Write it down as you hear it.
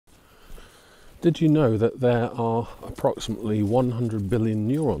Did you know that there are approximately 100 billion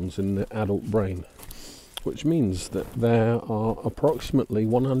neurons in the adult brain? Which means that there are approximately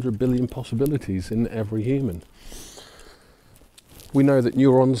 100 billion possibilities in every human. We know that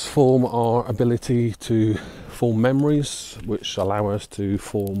neurons form our ability to form memories, which allow us to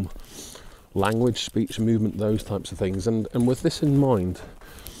form language, speech, movement, those types of things. And with this in mind,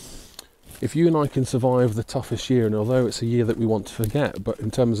 if you and I can survive the toughest year, and although it's a year that we want to forget, but in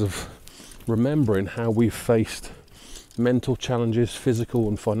terms of remembering how we've faced mental challenges, physical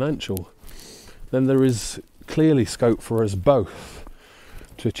and financial, then there is clearly scope for us both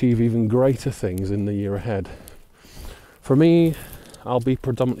to achieve even greater things in the year ahead. For me, I'll be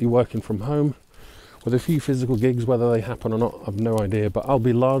predominantly working from home with a few physical gigs. Whether they happen or not, I've no idea, but I'll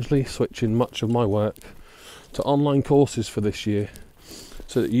be largely switching much of my work to online courses for this year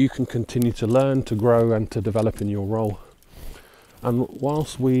so that you can continue to learn, to grow and to develop in your role. And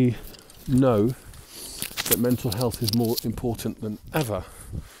whilst we know that mental health is more important than ever,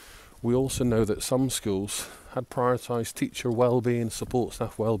 we also know that some schools had prioritised teacher wellbeing, support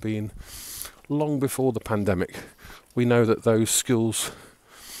staff wellbeing long before the pandemic. We know that those schools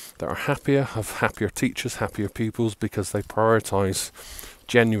that are happier have happier teachers, happier pupils, because they prioritise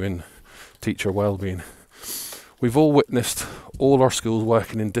genuine teacher wellbeing. We've all witnessed all our schools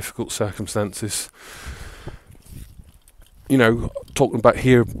working in difficult circumstances. You know, talking about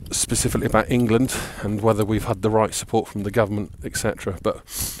here specifically about England and whether we've had the right support from the government, etc. But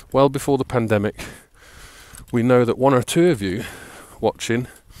well before the pandemic, we know that one or two of you watching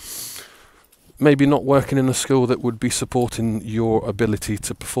maybe not working in a school that would be supporting your ability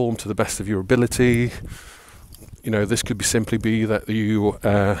to perform to the best of your ability. You know, this could simply be that you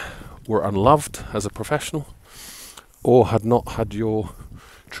were unloved as a professional or had not had your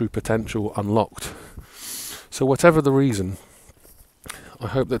true potential unlocked. So whatever the reason, I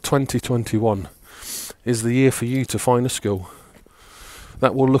hope that 2021 is the year for you to find a school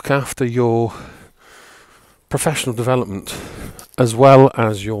that will look after your professional development as well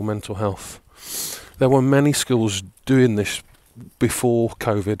as your mental health. There were many schools doing this before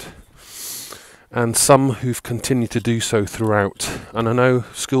COVID, and some who've continued to do so throughout. And I know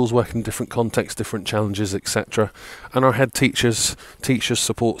schools work in different contexts, different challenges, etc. And our head teachers,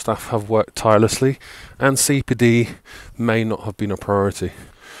 support staff have worked tirelessly, and CPD may not have been a priority.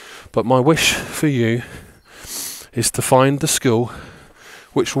 But my wish for you is to find the school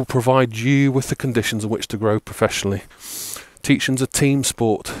which will provide you with the conditions in which to grow professionally. Teaching's a team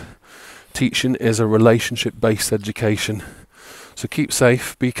sport. Teaching is a relationship-based education. So keep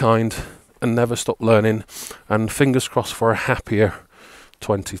safe, be kind, and never stop learning, and fingers crossed for a happier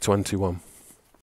 2021.